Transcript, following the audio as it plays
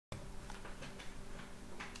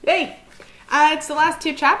Yay! It's the last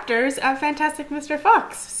two chapters of Fantastic Mr.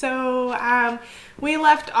 Fox. So we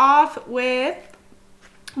left off with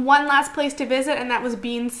one last place to visit, and that was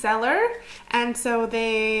Bean's cellar. And so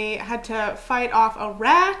they had to fight off a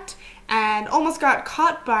rat and almost got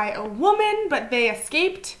caught by a woman, but they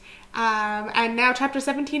escaped. And now chapter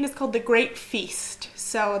 17 is called The Great Feast.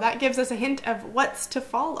 So that gives us a hint of what's to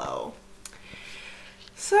follow.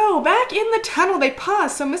 So back in the tunnel they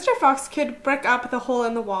paused so Mr. Fox could brick up the hole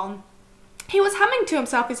in the wall. He was humming to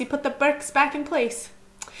himself as he put the bricks back in place.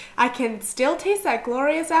 "I can still taste that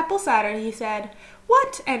glorious apple cider," he said.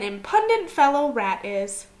 "What an impudent fellow Rat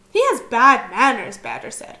is." "He has bad manners,"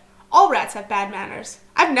 Badger said. "All rats have bad manners.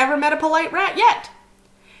 I've never met a polite rat yet."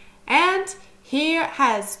 "And he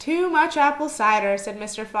has too much apple cider," said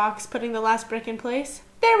Mr. Fox, putting the last brick in place.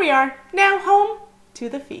 "There we are. Now home to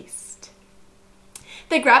the feast."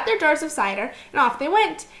 They grabbed their jars of cider, and off they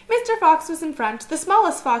went. Mr. Fox was in front, the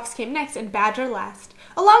smallest fox came next, and Badger last.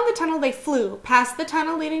 Along the tunnel they flew, past the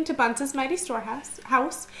tunnel leading to Bunce's mighty storehouse,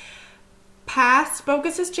 past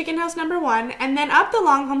Bogus's chicken house number 1, and then up the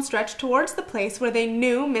long home stretch towards the place where they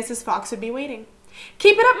knew Mrs. Fox would be waiting.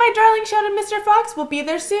 "Keep it up, my darling," shouted Mr. Fox. "We'll be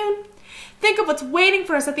there soon. Think of what's waiting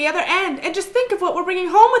for us at the other end, and just think of what we're bringing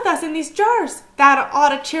home with us in these jars. That ought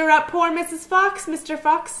to cheer up poor Mrs. Fox," Mr.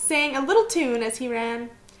 Fox sang a little tune as he ran.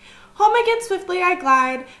 "Home again swiftly I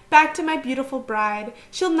glide, back to my beautiful bride.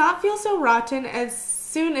 She'll not feel so rotten as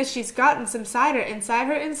soon as she's gotten some cider inside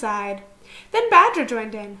her inside." Then Badger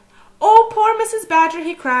joined in. "Oh, poor Mrs. Badger,"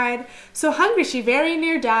 he cried, "so hungry she very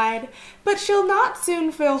near died. But she'll not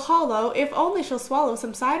soon feel hollow, if only she'll swallow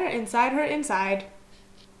some cider inside her inside."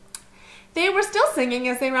 They were still singing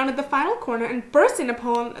as they rounded the final corner and burst in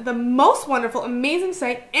upon the most wonderful, amazing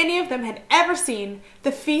sight any of them had ever seen.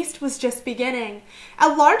 The feast was just beginning. A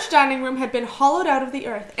large dining room had been hollowed out of the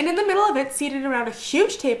earth, and in the middle of it, seated around a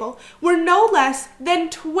huge table, were no less than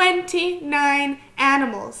 29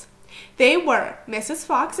 animals. They were Mrs.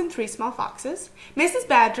 Fox and 3 small foxes, Mrs.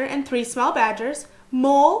 Badger and 3 small badgers,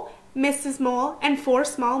 Mole, Mrs. Mole and 4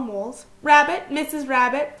 small moles, Rabbit, Mrs.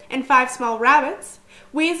 Rabbit and 5 small rabbits,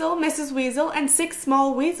 Weasel, Mrs. Weasel, and 6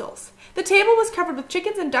 small weasels. The table was covered with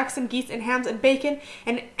chickens and ducks and geese and hams and bacon,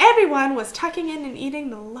 and everyone was tucking in and eating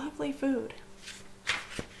the lovely food.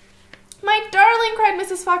 "My darling," cried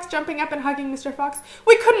Mrs. Fox, jumping up and hugging Mr. Fox.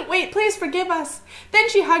 "We couldn't wait. Please forgive us." Then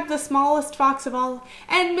she hugged the smallest fox of all,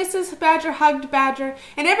 and Mrs. Badger hugged Badger,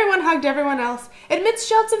 and everyone hugged everyone else. Amidst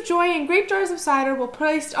shouts of joy and great jars of cider were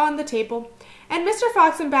placed on the table, and Mr.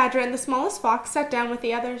 Fox and Badger and the smallest fox sat down with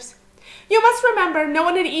the others. You must remember, no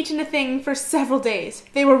one had eaten a thing for several days.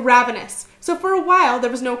 They were ravenous, so for a while there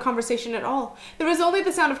was no conversation at all. There was only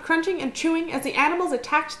the sound of crunching and chewing as the animals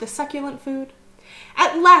attacked the succulent food.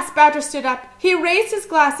 At last Badger stood up. He raised his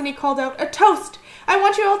glass and he called out, "A toast! I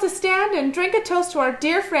want you all to stand and drink a toast to our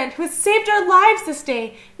dear friend who has saved our lives this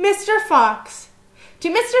day, Mr. Fox." "To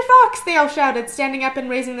Mr. Fox," they all shouted, standing up and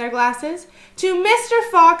raising their glasses. "To Mr.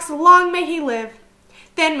 Fox, long may he live."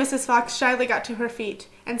 Then Mrs. Fox shyly got to her feet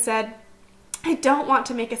and said, "I don't want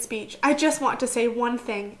to make a speech. I just want to say one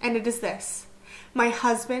thing, and it is this. My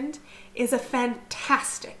husband is a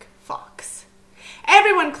fantastic fox."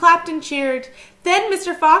 Everyone clapped and cheered. Then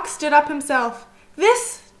Mr. Fox stood up himself.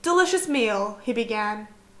 "This delicious meal," he began,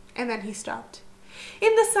 and then he stopped.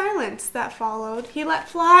 In the silence that followed, he let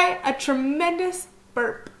fly a tremendous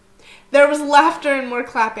burp. There was laughter and more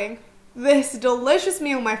clapping. "This delicious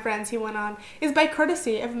meal, my friends," he went on, "is by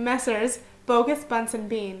courtesy of Messrs. Bogus, Bunce, and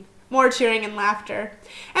Bean." More cheering and laughter.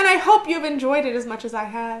 "And I hope you have enjoyed it as much as I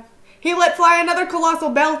have." He let fly another colossal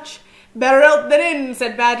belch. "Better out than in,"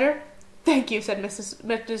 said Badger. "Thank you," said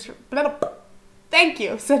Thank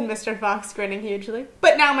you, said Mr. Fox, grinning hugely.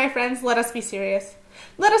 "But now, my friends, let us be serious.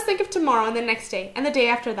 Let us think of tomorrow and the next day and the day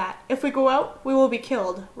after that. If we go out, we will be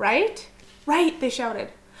killed, right?" "Right," they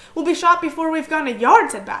shouted. "We'll be shot before we've gone a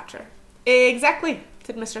yard," said Badger. "Exactly,"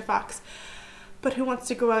 said Mr. Fox. "But who wants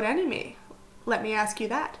to go out anyway? Let me ask you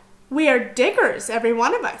that. We are diggers, every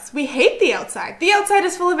one of us. We hate the outside. The outside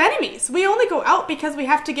is full of enemies. We only go out because we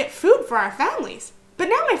have to get food for our families. But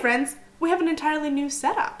now, my friends, we have an entirely new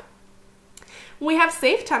setup. We have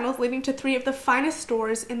safe tunnels leading to 3 of the finest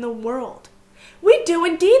stores in the world." "We do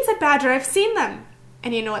indeed," said Badger. "I've seen them."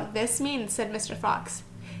 "And you know what this means," said Mr. Fox.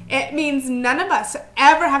 "It means none of us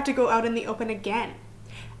ever have to go out in the open again.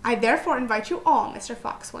 I therefore invite you all," Mr.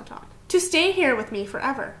 Fox went on, "to stay here with me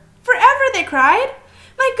forever." "Forever!" they cried.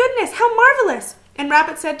 "My goodness, how marvelous!" And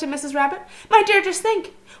Rabbit said to Mrs. Rabbit, "My dear, just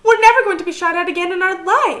think, we're never going to be shot at again in our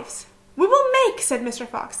lives." "We will make," said Mr.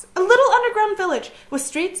 Fox, "a little underground village with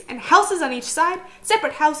streets and houses on each side,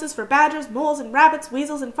 separate houses for badgers, moles, and rabbits,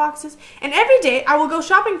 weasels, and foxes, and every day I will go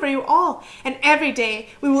shopping for you all, and every day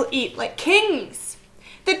we will eat like kings."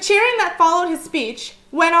 The cheering that followed his speech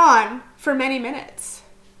went on for many minutes.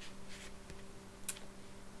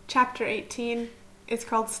 Chapter 18 is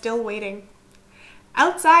called Still Waiting.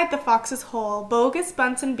 Outside the Fox's hole, Bogus,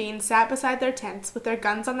 Bunce, and Bean sat beside their tents with their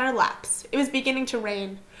guns on their laps. It was beginning to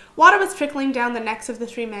rain. Water was trickling down the necks of the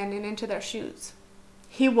three men and into their shoes.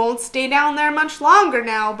 "He won't stay down there much longer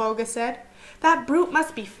now," Bogus said. "That brute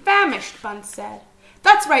must be famished," Bunce said.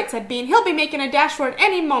 "That's right," said Bean. "He'll be making a dash for it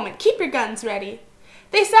any moment. Keep your guns ready."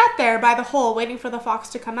 They sat there by the hole waiting for the fox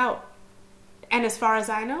to come out. And as far as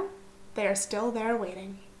I know, they are still there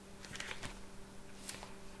waiting.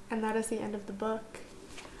 And that is the end of the book.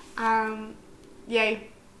 Yay.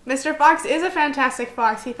 Mr. Fox is a fantastic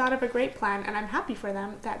fox. He thought of a great plan, and I'm happy for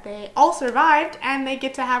them that they all survived and they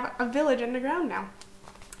get to have a village underground now.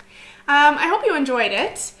 I hope you enjoyed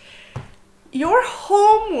it. Your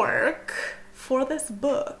homework for this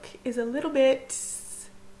book is a little bit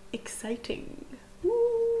exciting.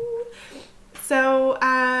 Woo. So,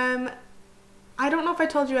 I don't know if I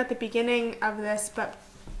told you at the beginning of this, but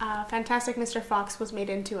Fantastic Mr. Fox was made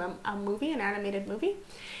into a movie, an animated movie.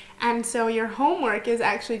 And so your homework is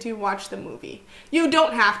actually to watch the movie. You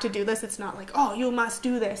don't have to do this. It's not like, oh, you must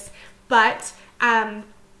do this. But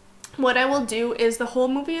what I will do is the whole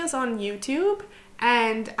movie is on YouTube,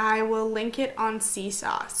 and I will link it on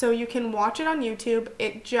Seesaw. So you can watch it on YouTube.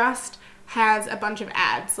 It just has a bunch of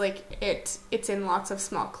ads. Like it's in lots of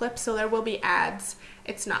small clips, so there will be ads.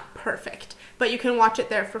 It's not perfect, but you can watch it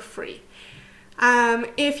there for free.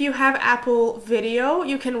 If you have Apple Video,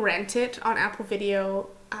 you can rent it on Apple Video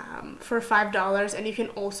for $5, and you can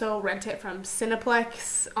also rent it from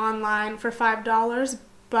Cineplex online for $5.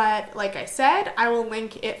 But like I said, I will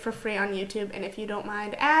link it for free on YouTube, and if you don't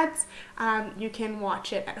mind ads, you can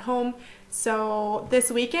watch it at home. So this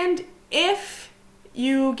weekend, if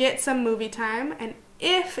you get some movie time, and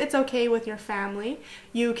if it's okay with your family,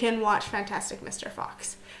 you can watch Fantastic Mr.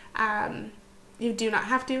 Fox. You do not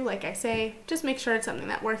have to, like I say, just make sure it's something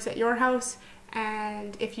that works at your house.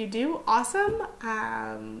 And if you do, awesome.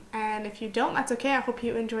 And if you don't, that's okay. I hope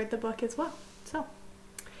you enjoyed the book as well. So,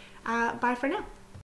 bye for now.